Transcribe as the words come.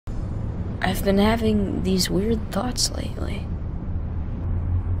I've been having these weird thoughts lately.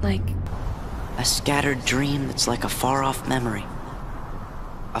 Like... a scattered dream that's like a far-off memory.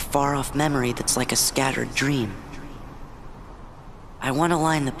 A far-off memory that's like a scattered dream. I want to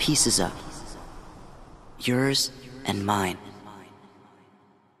line the pieces up. Yours and mine.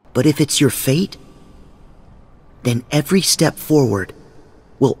 But if it's your fate, then every step forward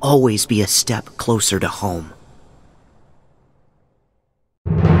will always be a step closer to home.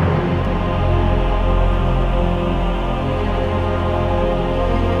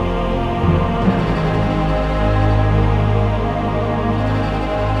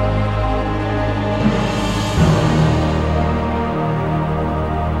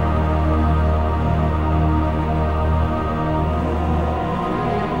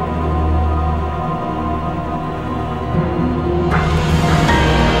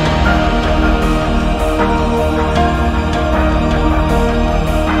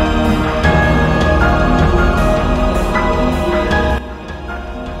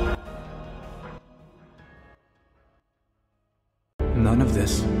 None of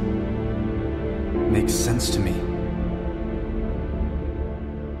this makes sense to me.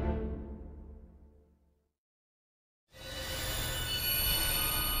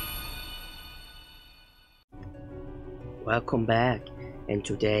 Welcome back, and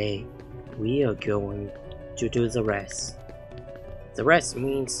today we are going to do the rest. The rest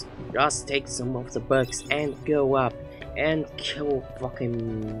means just take some of the bugs and go up and kill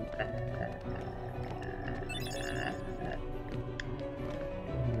fucking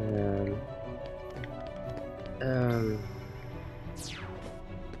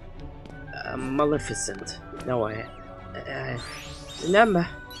Maleficent. No, I remember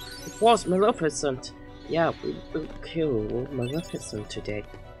it was Maleficent. Yeah, we will kill Maleficent today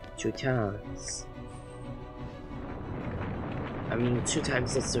 2 times. I mean, 2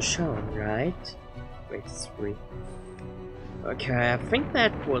 times is the charm, right? Wait, 3. Okay, I think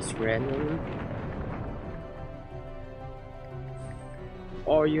that was random.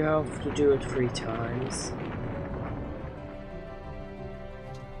 Or you have to do it 3 times.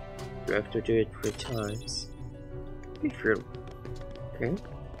 You have to do it 3 times. Be true. Okay.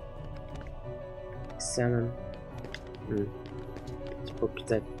 7. It's book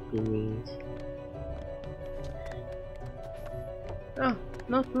that we need. Oh,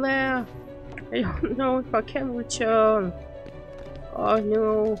 not Blair! I don't know if I can return. Oh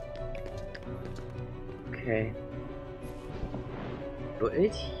no. Okay. Put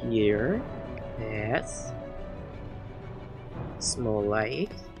it here. Yes. Small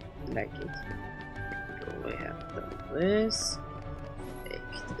light. Like it. We have done this.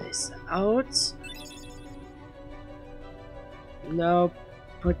 Take this out. Now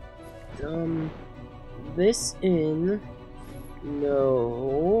put this in.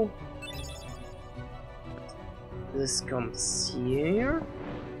 No. This comes here.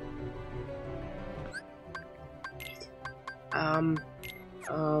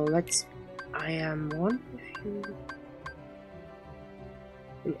 I am one of you.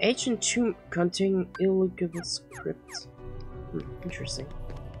 An ancient tomb containing illegible script. Interesting.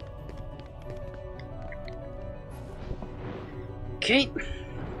 Okay.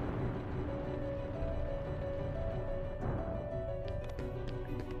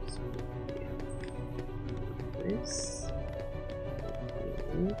 This.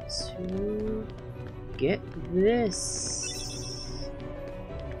 We need to get this.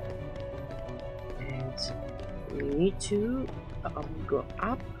 And we need to go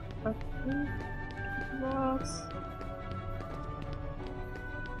up a few blocks.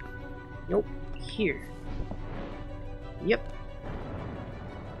 Nope, here. Yep.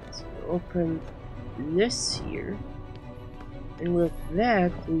 So open this here. And with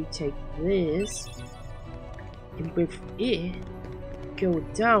that we take this. And with it go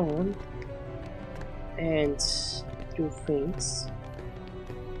down and do things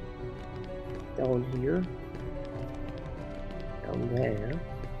down here, down there,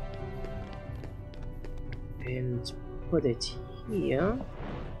 and put it here.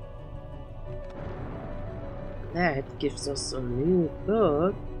 That gives us a new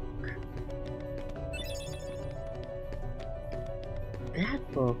book.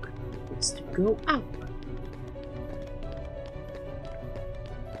 That book needs to go up.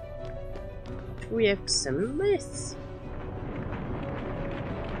 We have some lists.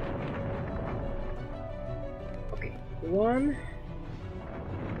 Okay, 1,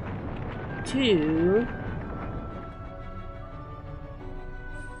 2,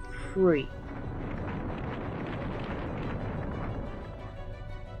 3.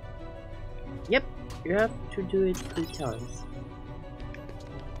 Yep, you have to do it 3 times.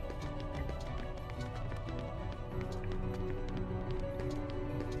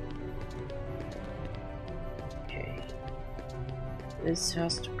 This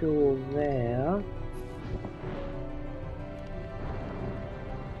has to go there.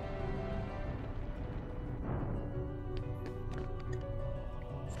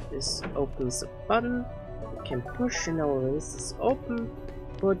 This opens a button. We can push and our list is open,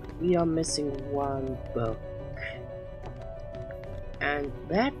 but we are missing one book. And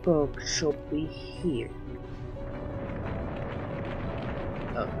that book should be here.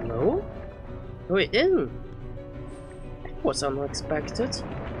 No? No, it isn't. That was unexpected.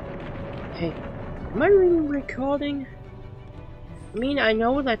 Hey, am I really recording? I mean, I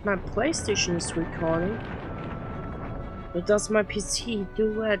know that my PlayStation is recording. But does my PC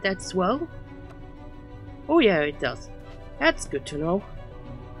do that as well? Oh yeah, it does. That's good to know.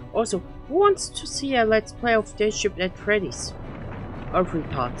 Also, who wants to see a Let's Play of Day Shift at Freddy's? Or 3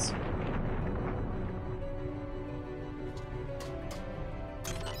 parts.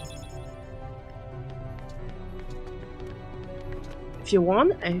 If you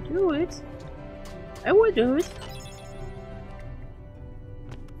want, I do it. I will do it.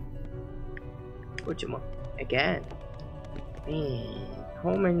 Ultima. Again. Man,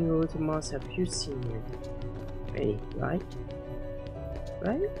 how many Ultimas have you seen it? Hey, right?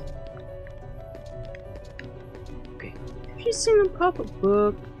 Right? Okay. Have you seen a pop-up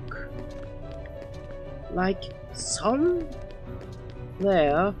book? Like,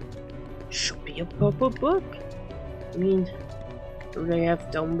 there should be a pop-up book. I mean, they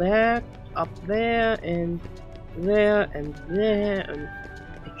have down there, up there, and there, and there, and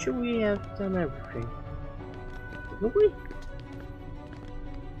actually we have done everything. Didn't we?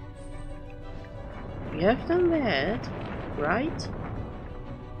 We have done that, right?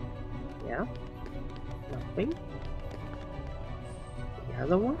 Yeah. Nothing. The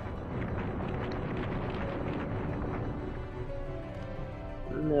other one?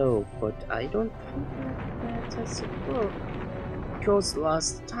 No, but I don't think that that's a book. Because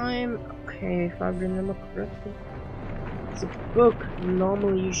last time, okay, if I remember correctly, the book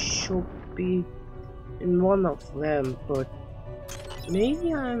normally should be in one of them, but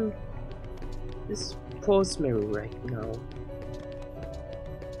maybe I'm this false mirror right now.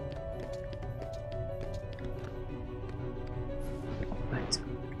 But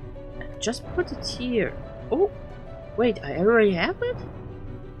just put it here. Oh, wait, I already have it?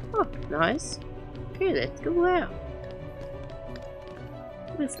 Oh, nice. Okay, let's go there.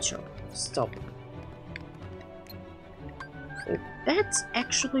 Lift jump. Stop. So that's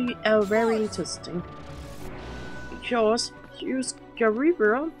actually very interesting. Because you use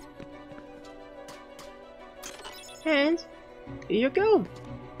Garibra. And here you go.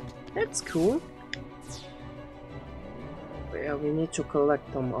 That's cool. Well, we need to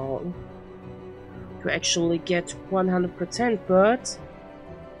collect them all to actually get 100%, but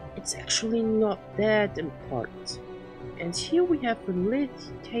it's actually not that important. And here we have a little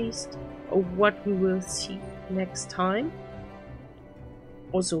taste of what we will see next time.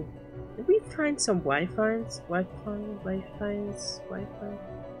 Also, did we find some Wi-Fi's?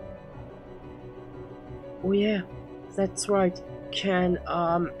 Oh yeah, that's right. Can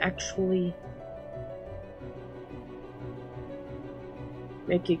actually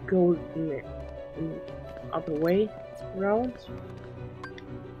make it go in other way around.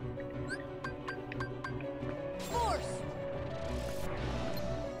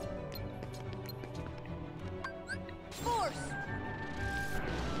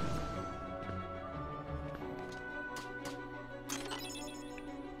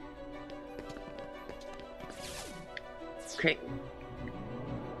 Okay.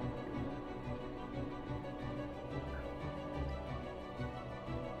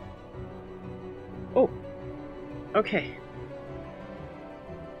 Oh. Okay.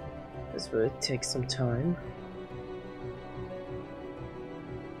 This will take some time.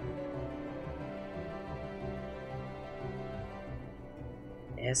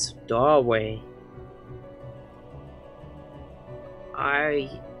 As doorway.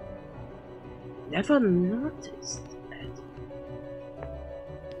 I never noticed.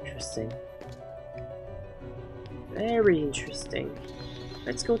 Interesting. Very interesting.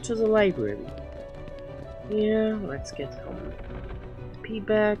 Let's go to the library. Yeah, let's get P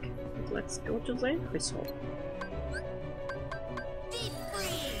back. Let's go to the office hall.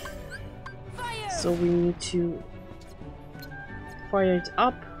 So we need to fire it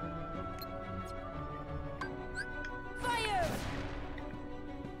up.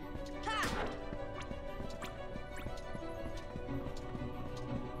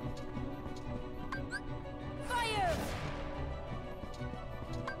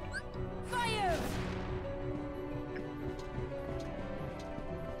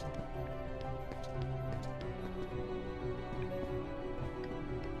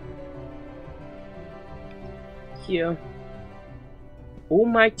 Here.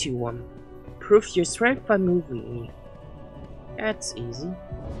 Almighty One, prove your strength by moving me. That's easy.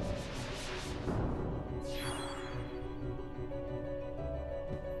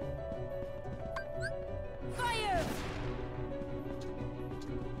 Fire!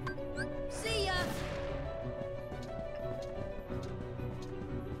 See ya!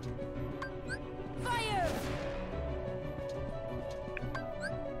 Fire!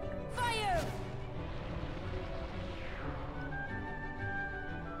 Fire!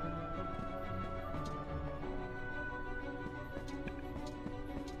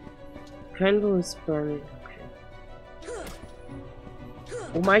 Candle is burning. Okay.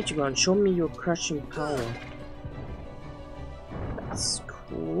 Almighty One, show me your crushing power. That's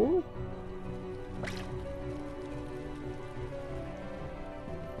cool.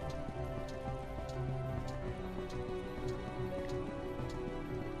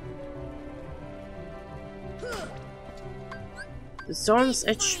 The storm's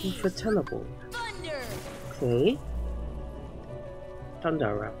edge with a thunderbolt. Thunder! Okay.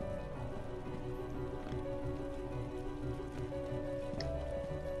 Thunder.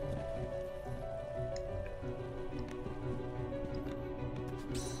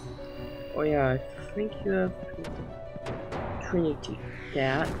 Oh yeah, I think you have Trinity.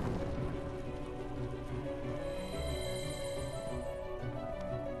 That.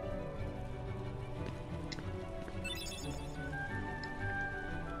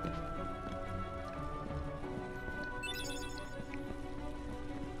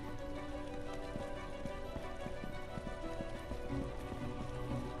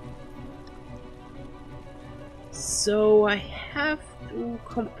 So I have to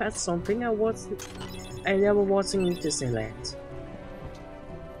confess something. I never was in Disneyland.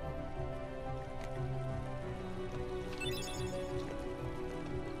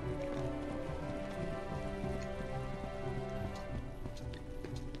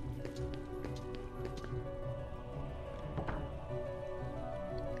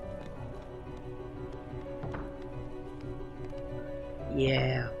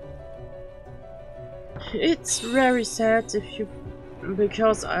 Yeah. It's very sad if you,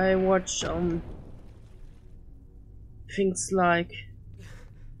 because I watch things like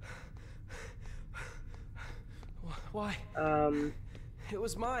Why? It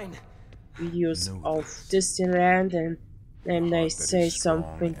was mine. videos of Disneyland, and then they say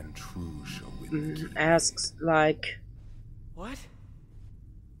something, asks like, What?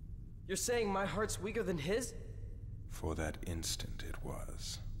 You're saying my heart's weaker than his? For that instant it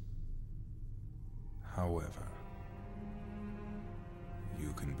was. However,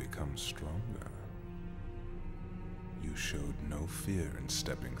 you can become stronger. You showed no fear in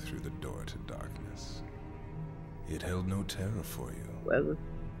stepping through the door to darkness. It held no terror for you. well,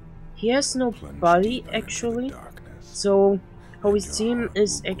 he has no Plunge body deeper into the actually, darkness, so how and his your team heart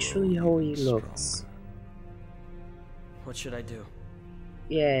is will actually grow how he even looks. stronger. What should I do?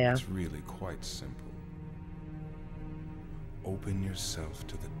 Yeah. It's really quite simple. Open yourself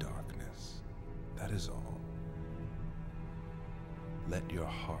to the darkness. That is all. Let your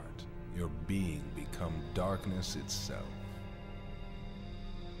heart, your being, become darkness itself.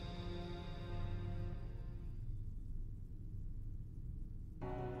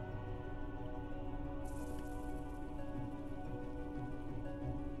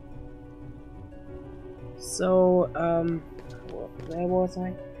 So, where was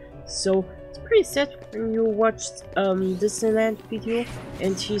I? So, it's pretty sad when you watched Disneyland video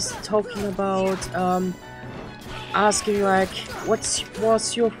and he's talking about asking like, what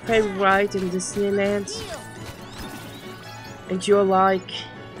was your favorite ride in Disneyland? And you're like,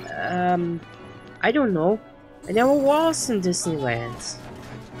 I don't know, I never was in Disneyland.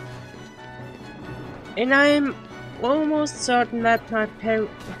 And I'm almost certain that my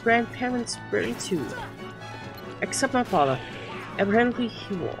grandparents were too. Except my father. Apparently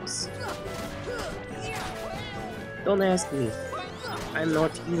he was. Don't ask me. I'm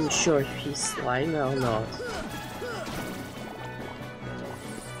not even sure if he's lying or not.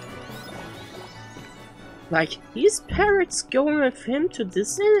 Like, his parents going with him to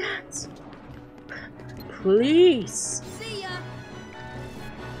Disneyland? Please. See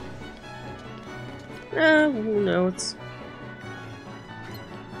ya! Who knows?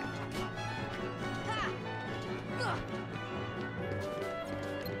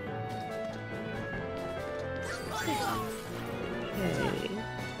 Okay.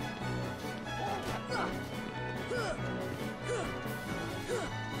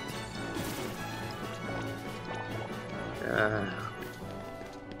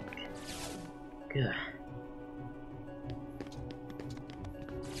 Good.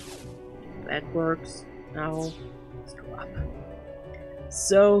 That works. Now, let's go up.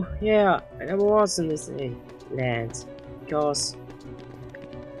 So, yeah, I never was in this land because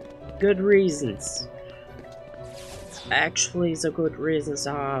good reasons. Actually, the good reasons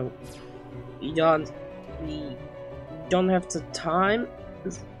are we don't have the time.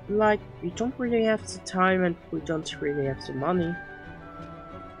 Like, we don't really have the time, and we don't really have the money.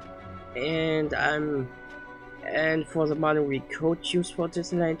 And for the money we could use for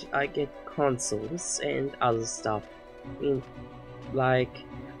Disneyland, I get consoles and other stuff. I mean, like,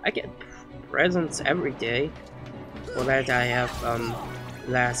 I get presents every day. For that I have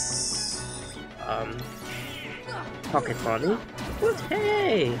less pocket money. But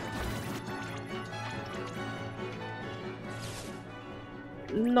hey,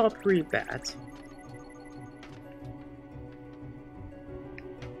 not really bad.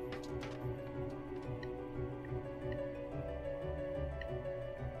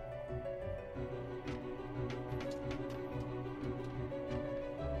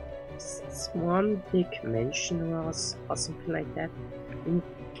 One big mansion or something like that. It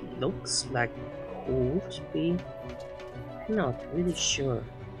looks like could be. I'm not really sure.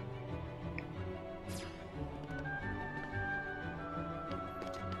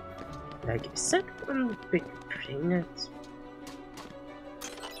 Like, is that one big planet?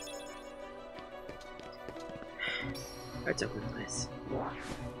 Let's open this.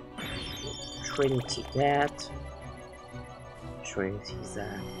 Trinity that. Trinity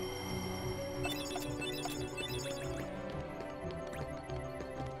that.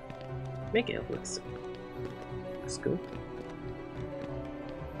 Make it looks good.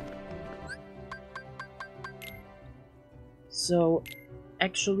 So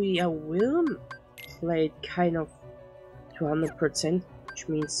actually I will play it kind of 200%, which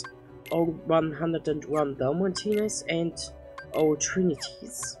means all 101 Dalmatinas and all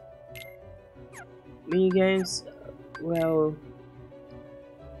Trinities. Minigames, well,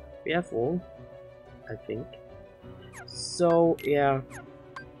 we have all, I think. So yeah.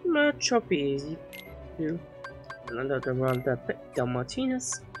 Much be easy to another run the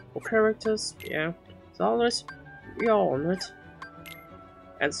Dalmatinas or characters, yeah. Dollars, we all on it.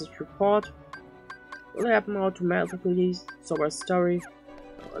 Answers report will happen automatically, so a story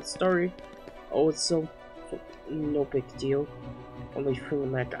also no big deal. Only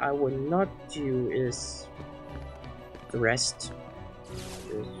thing that I will not do is the rest.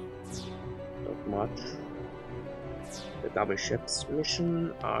 Is not much. The double ships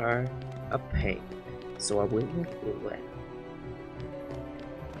mission are a pain, so I will not do that.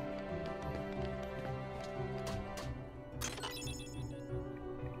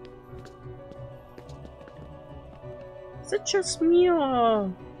 Is it just me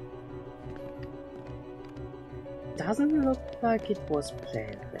or doesn't look like it was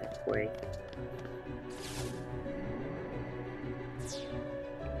planned that way?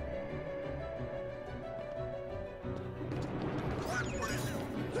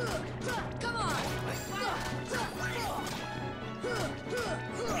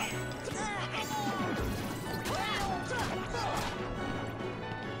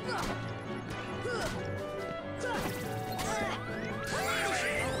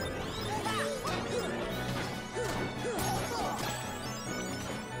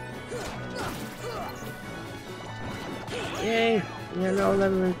 Yay! We are now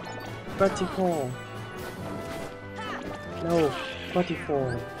level 34. No,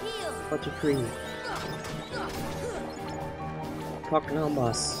 44. 43. Fuck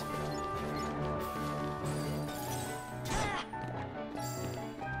numbers.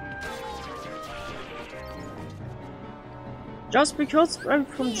 Just because I'm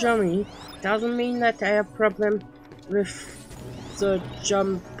from Germany doesn't mean that I have problem with the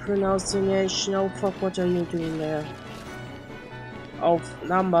German pronunciation. Oh fuck, what are you doing there? Of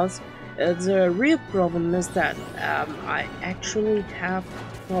numbers. The real problem is that I actually have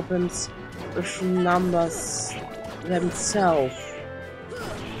problems with numbers themselves.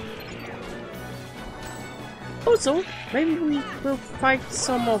 Also, maybe we will fight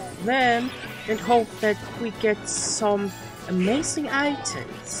some of them and hope that we get some amazing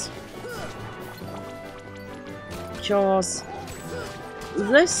items. Because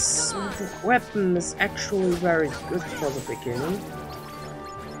this weapon is actually very good for the beginning.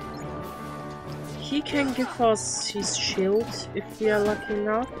 He can give us his shield if we are lucky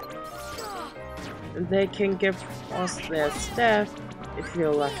enough. And they can give us their staff if we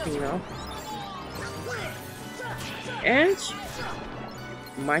are lucky enough. And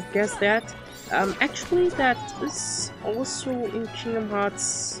you might guess that actually that is also in Kingdom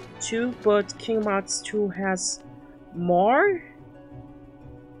Hearts 2, but Kingdom Hearts 2 has more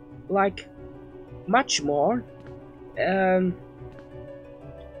much more. They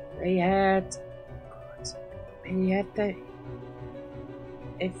had the.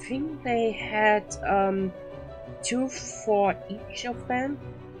 I think they had 2 for each of them,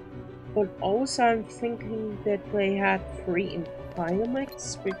 but also I'm thinking that they had 3 in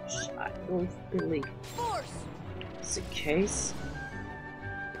Dynamix, which I don't believe is the case.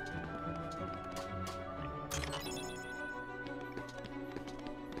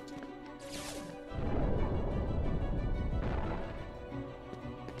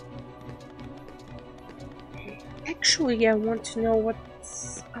 Actually, I want to know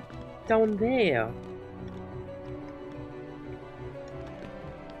what's up down there.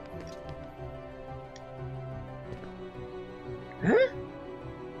 Huh?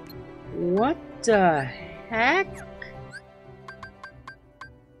 What the heck?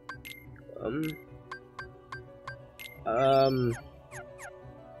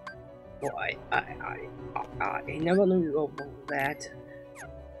 Well, I never knew about that.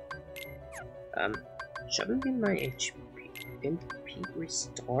 Shouldn't be my MP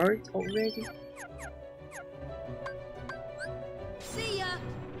restored already? See ya.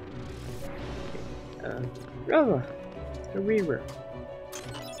 Rava, the river.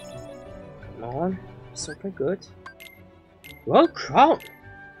 Come on, super good. Well, crown.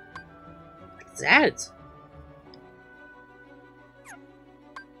 What's that?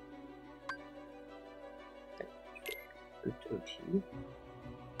 Okay.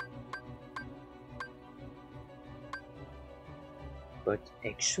 But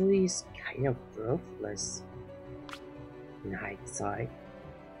actually it's kind of worthless in hindsight.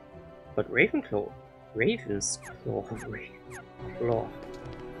 But Ravenclaw,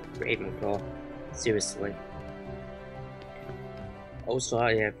 Ravenclaw, seriously. Also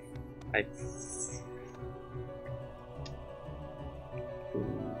I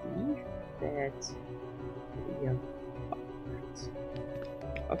believe that we are perfect.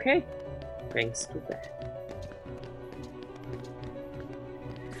 Okay, thanks to that.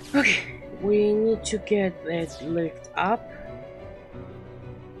 Okay, we need to get that lift up.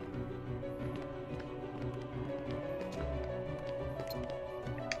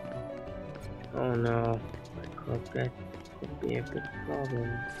 Oh no, that could be a big problem.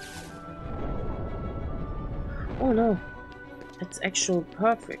 Oh no, that's actually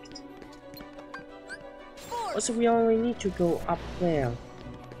perfect. Also, we only need to go up there.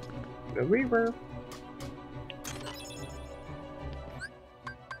 The river.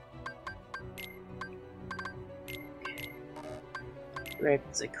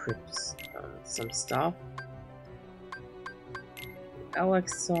 Let's equip some stuff.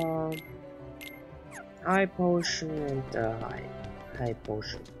 Elixir, high potion, and high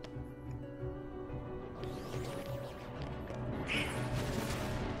potion.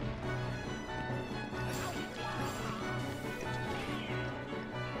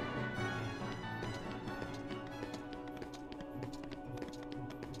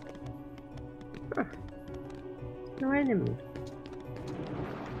 Huh. No enemy.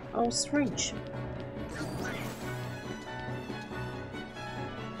 Oh, strange.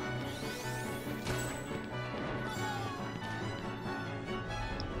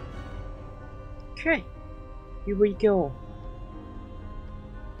 Okay, here we go.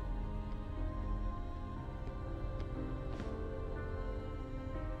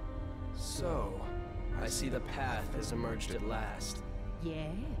 So, I see the path has emerged at last.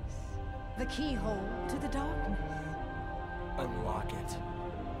 Yes. The keyhole to the darkness. Unlock it,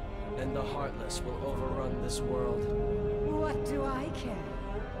 and the Heartless will overrun this world. What do I care?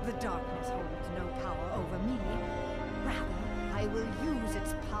 The darkness holds no power over me. Rather, I will use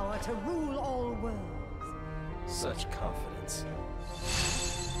its power to rule all worlds. Such confidence.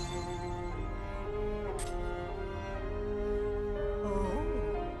 Oh.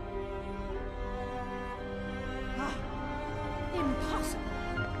 Ah. Impossible.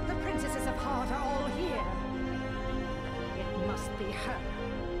 The princesses of Heart are all here. It must be her.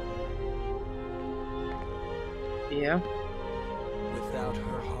 Yeah. Without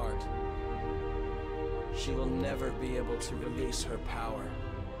her heart, she will never be able to release her power.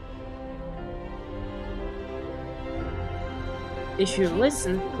 If you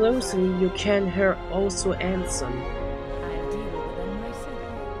listen closely, you can hear also Ansem. I'll deal with them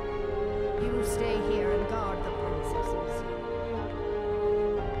myself. You stay here and guard the princesses.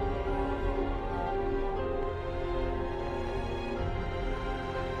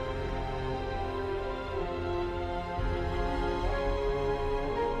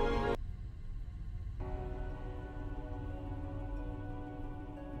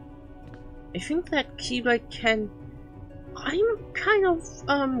 I think that Keyblade can... I'm kind of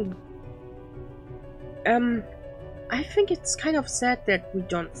I think it's kind of sad that we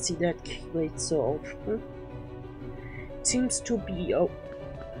don't see that Keyblade so often. It seems to be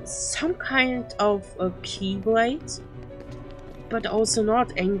some kind of a Keyblade, but also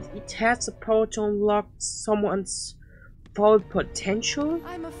not, and it has the power to unlock someone's full potential.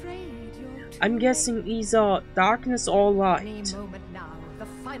 I'm guessing either darkness or light. Any moment now, the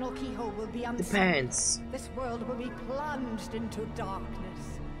final keyhole will be unsealed. Depends. This world will be plunged into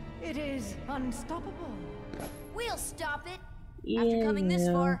darkness. It is unstoppable. We'll stop it. Yeah. After coming this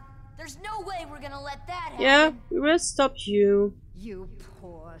far, there's no way we're gonna let that happen. Yeah, we will stop you. You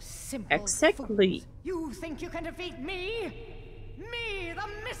poor, simple Exactly. fools. You think you can defeat me? Me, the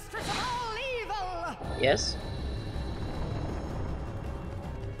mistress of all evil! Yes.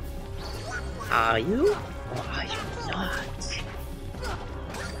 Are you? Or are you not?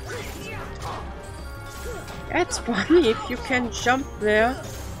 That's funny if you can jump there.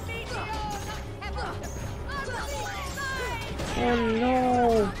 Oh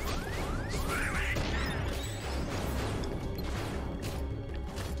no!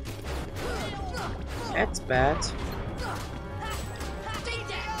 That's bad.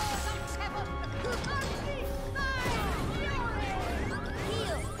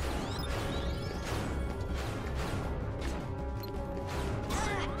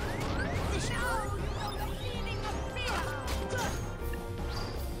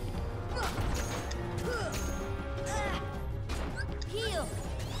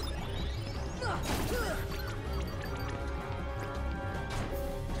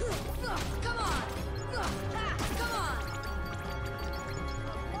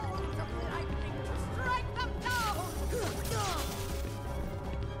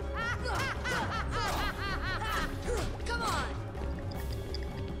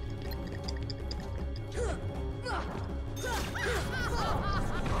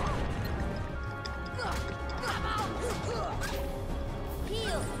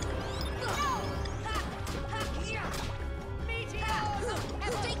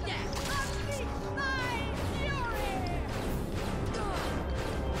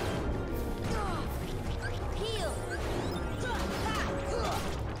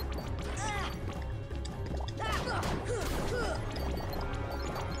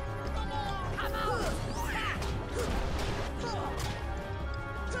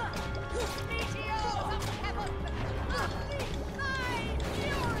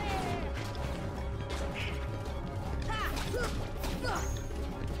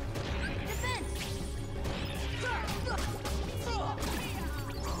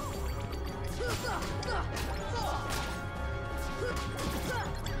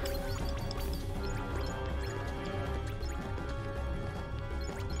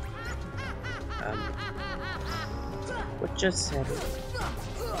 What just happened?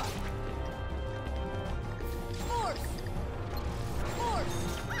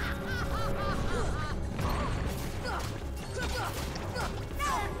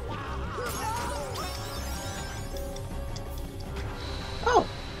 Oh,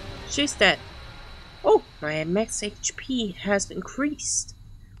 she's dead. Oh, my max HP has increased.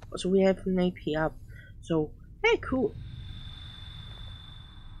 So we have an AP up. So, hey, cool.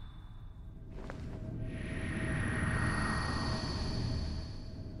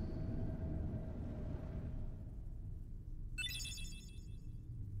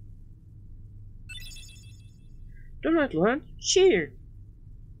 Do not learn. Cheer.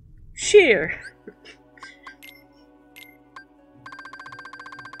 Cheer.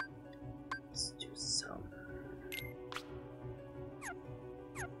 Let's do some.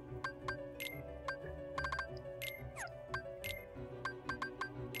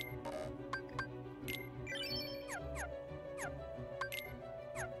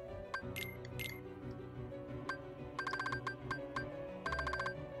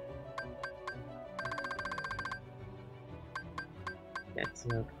 That's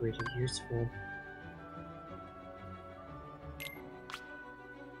not really useful.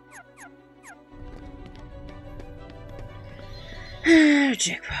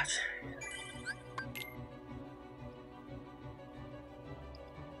 Jackpot.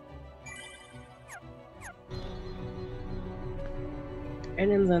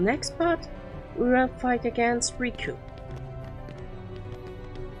 And in the next part, we will fight against Riku.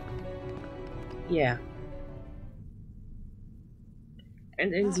 Yeah.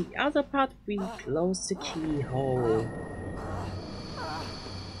 And in the other part, we close the keyhole.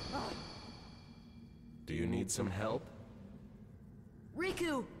 Do you need some help?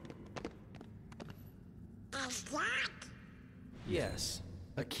 Riku! Yes,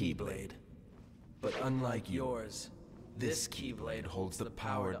 a Keyblade. But unlike yours, this Keyblade holds the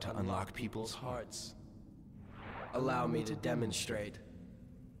power to unlock people's hearts. Allow me to demonstrate.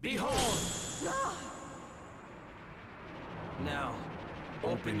 Behold! Now,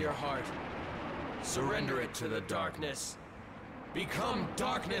 open your heart. Surrender it to the darkness. Become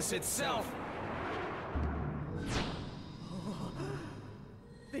darkness itself!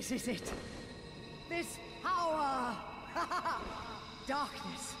 This is it. This power.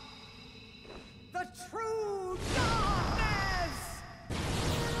 Darkness. The true darkness!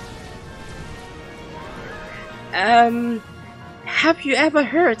 Have you ever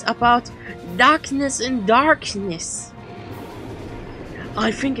heard about darkness in darkness?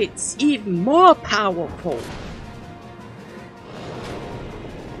 I think it's even more powerful.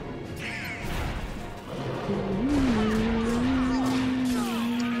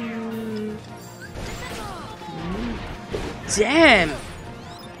 Damn!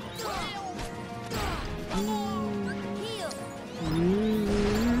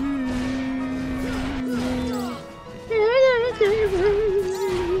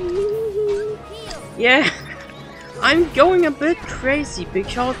 Yeah, I'm going a bit crazy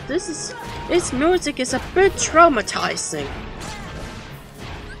because this music is a bit traumatizing.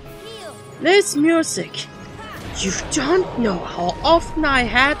 This music, you don't know how often I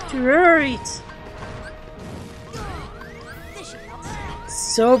had to hear it.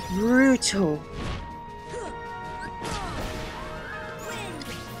 So brutal.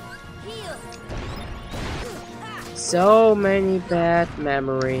 So many bad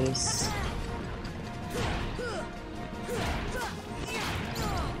memories.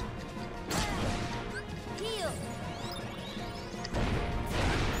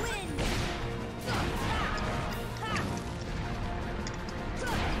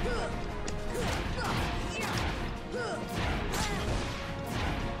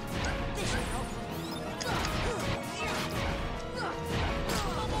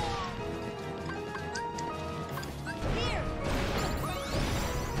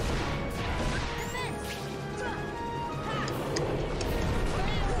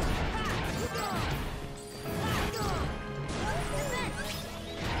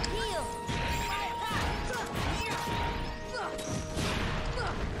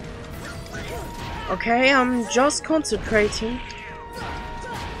 Okay, I'm just concentrating.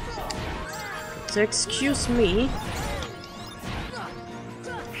 So excuse me.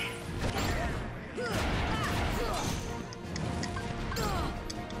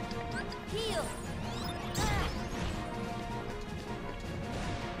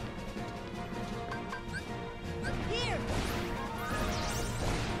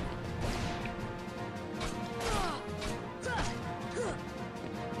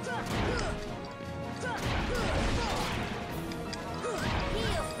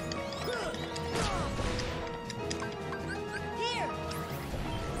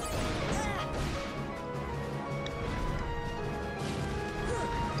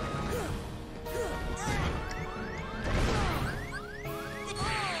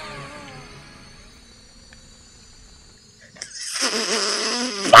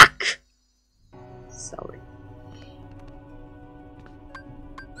 Fuck! Sorry.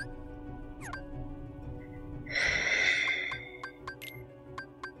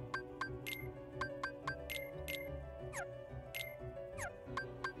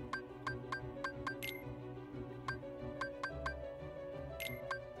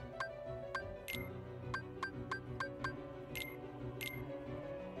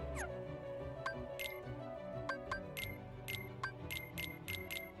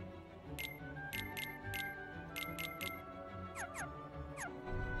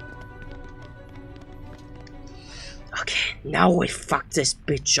 Okay, now we fuck this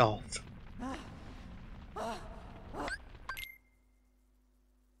bitch off.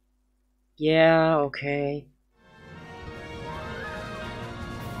 Yeah, okay.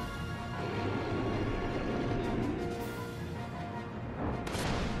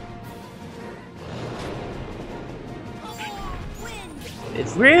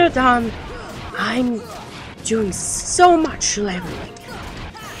 If we're done, I'm doing so much leveling.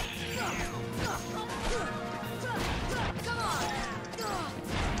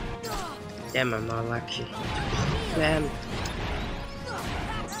 Damn, I'm not lucky. Damn.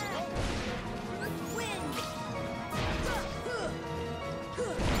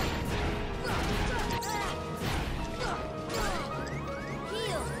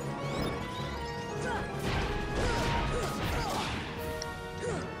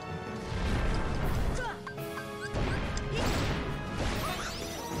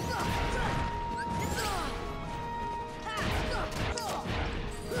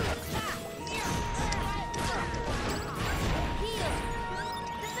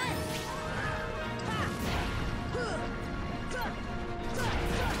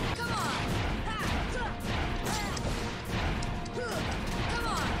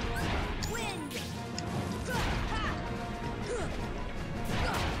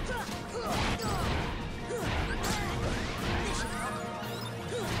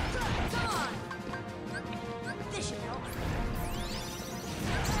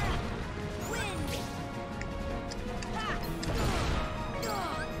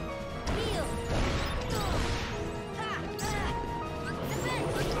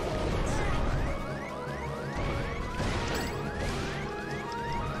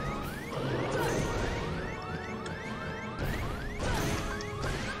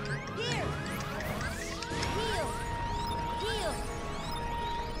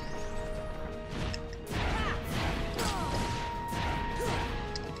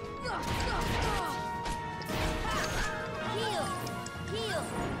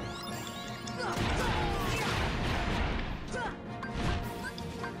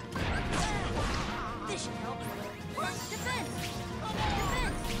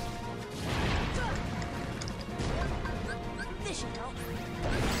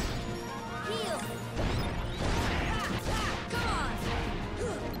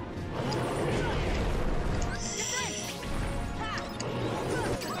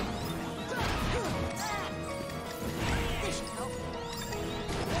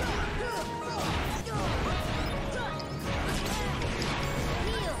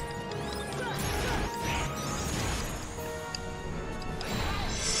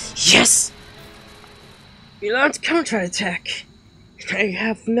 Yes! We learned counterattack. I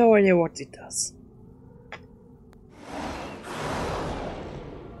have no idea what it does.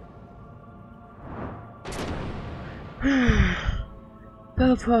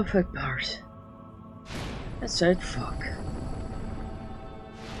 The perfect part. I said fuck.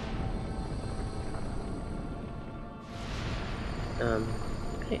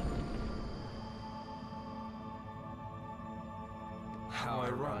 Okay. How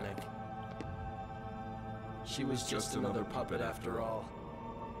ironic. She was just another puppet after all.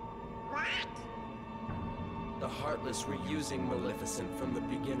 What? The Heartless were using Maleficent from the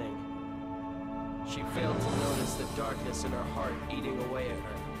beginning. She failed to notice the darkness in her heart eating away at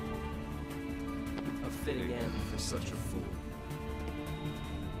her. A fitting end for such a fool.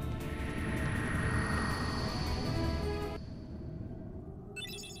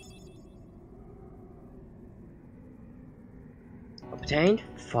 Obtained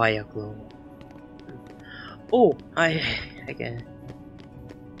Fire Glow. Oh, I get it.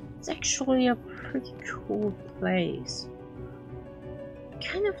 It's actually a pretty cool place.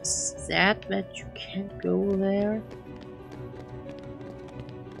 Kind of sad that you can't go there.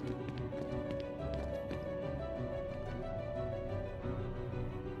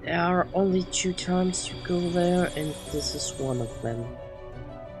 There are only 2 times you go there, and this is one of them.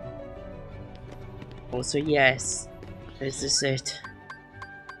 Also, yes, this is it.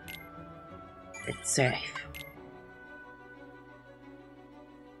 It's safe.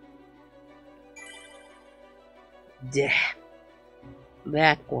 Damn.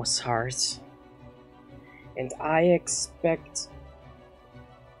 That was hard. And I expect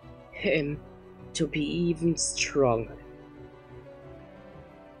him to be even stronger.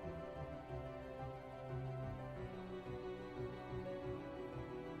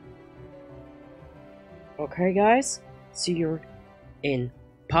 Okay guys, see you in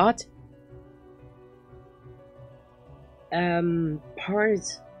part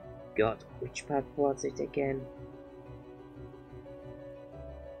God, which part was it again?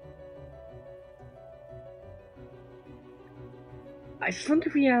 I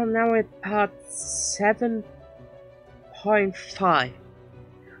think we are now at part 7.5.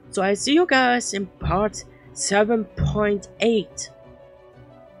 So I see you guys in part 7.8.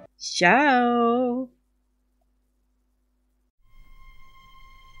 Ciao!